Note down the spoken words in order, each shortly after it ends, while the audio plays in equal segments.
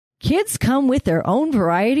Kids come with their own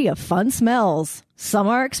variety of fun smells. Some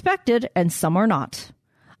are expected and some are not.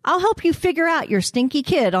 I'll help you figure out your stinky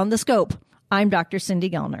kid on the scope. I'm Dr. Cindy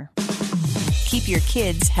Gellner. Keep your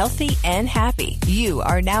kids healthy and happy. You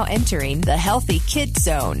are now entering the Healthy Kid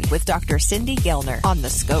Zone with Dr. Cindy Gellner on the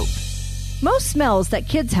scope. Most smells that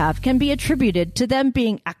kids have can be attributed to them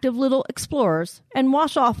being active little explorers and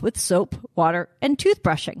wash off with soap, water, and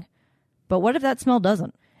toothbrushing. But what if that smell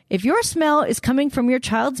doesn't? If your smell is coming from your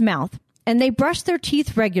child's mouth and they brush their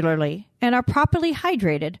teeth regularly and are properly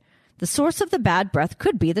hydrated, the source of the bad breath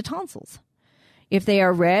could be the tonsils. If they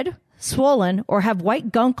are red, swollen, or have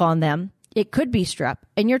white gunk on them, it could be strep,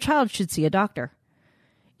 and your child should see a doctor.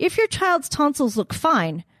 If your child's tonsils look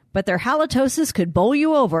fine, but their halitosis could bowl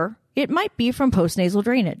you over, it might be from postnasal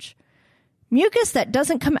drainage. Mucus that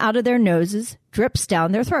doesn't come out of their noses drips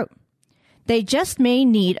down their throat. They just may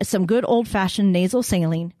need some good old-fashioned nasal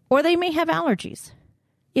saline, or they may have allergies.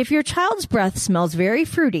 If your child's breath smells very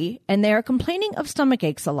fruity and they are complaining of stomach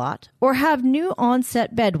aches a lot or have new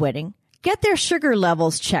onset bedwetting, get their sugar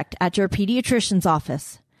levels checked at your pediatrician's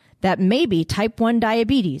office. That may be type 1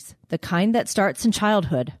 diabetes, the kind that starts in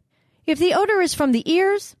childhood. If the odor is from the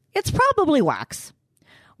ears, it's probably wax.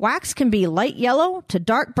 Wax can be light yellow to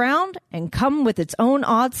dark brown and come with its own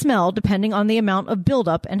odd smell depending on the amount of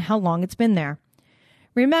buildup and how long it's been there.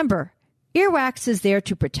 Remember, earwax is there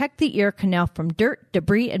to protect the ear canal from dirt,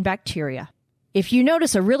 debris, and bacteria. If you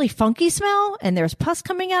notice a really funky smell and there's pus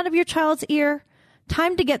coming out of your child's ear,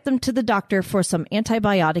 time to get them to the doctor for some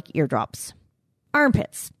antibiotic eardrops.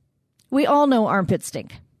 Armpits. We all know armpits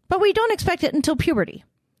stink, but we don't expect it until puberty.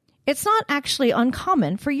 It's not actually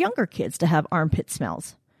uncommon for younger kids to have armpit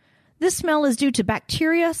smells. This smell is due to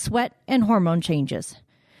bacteria, sweat, and hormone changes.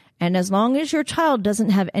 And as long as your child doesn't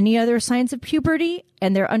have any other signs of puberty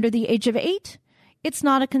and they're under the age of 8, it's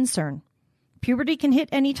not a concern. Puberty can hit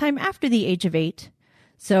any time after the age of 8,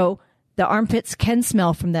 so the armpits can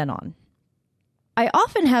smell from then on. I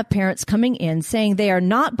often have parents coming in saying they are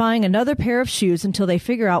not buying another pair of shoes until they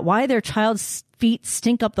figure out why their child's feet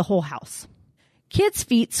stink up the whole house. Kids'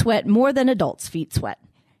 feet sweat more than adults' feet sweat.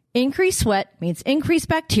 Increased sweat means increased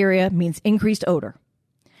bacteria, means increased odor.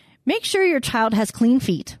 Make sure your child has clean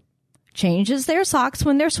feet, changes their socks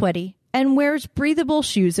when they're sweaty, and wears breathable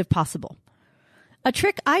shoes if possible. A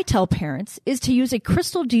trick I tell parents is to use a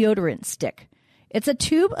crystal deodorant stick. It's a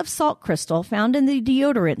tube of salt crystal found in the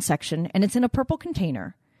deodorant section, and it's in a purple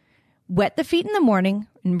container. Wet the feet in the morning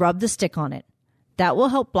and rub the stick on it. That will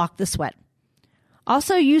help block the sweat.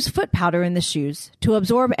 Also use foot powder in the shoes to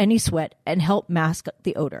absorb any sweat and help mask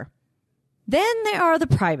the odor. Then there are the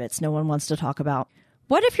privates no one wants to talk about.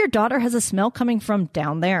 What if your daughter has a smell coming from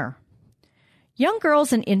down there? Young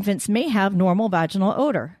girls and infants may have normal vaginal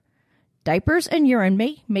odor. Diapers and urine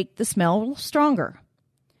may make the smell stronger.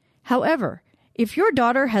 However, if your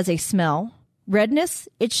daughter has a smell, redness,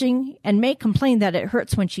 itching, and may complain that it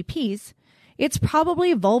hurts when she pees, it's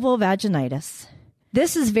probably vulvovaginitis.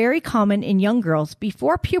 This is very common in young girls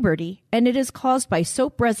before puberty, and it is caused by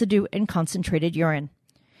soap residue and concentrated urine.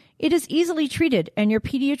 It is easily treated, and your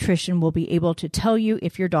pediatrician will be able to tell you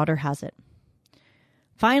if your daughter has it.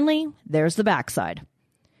 Finally, there's the backside.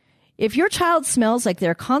 If your child smells like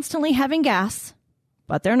they're constantly having gas,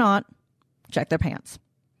 but they're not, check their pants.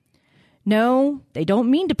 No, they don't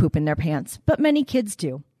mean to poop in their pants, but many kids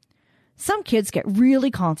do. Some kids get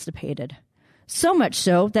really constipated. So much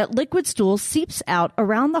so that liquid stool seeps out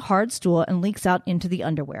around the hard stool and leaks out into the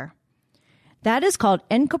underwear. That is called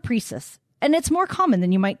encopresis, and it's more common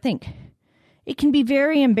than you might think. It can be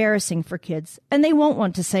very embarrassing for kids, and they won't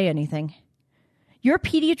want to say anything. Your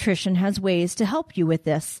pediatrician has ways to help you with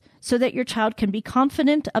this so that your child can be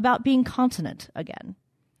confident about being continent again.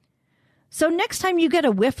 So next time you get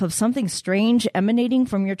a whiff of something strange emanating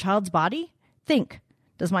from your child's body, think,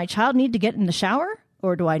 does my child need to get in the shower?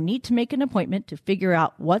 Or do I need to make an appointment to figure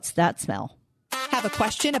out what's that smell? Have a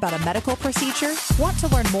question about a medical procedure? Want to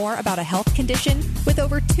learn more about a health condition? With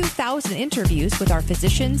over 2,000 interviews with our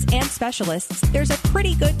physicians and specialists, there's a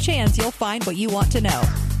pretty good chance you'll find what you want to know.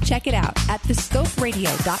 Check it out at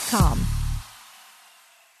thescoperadio.com.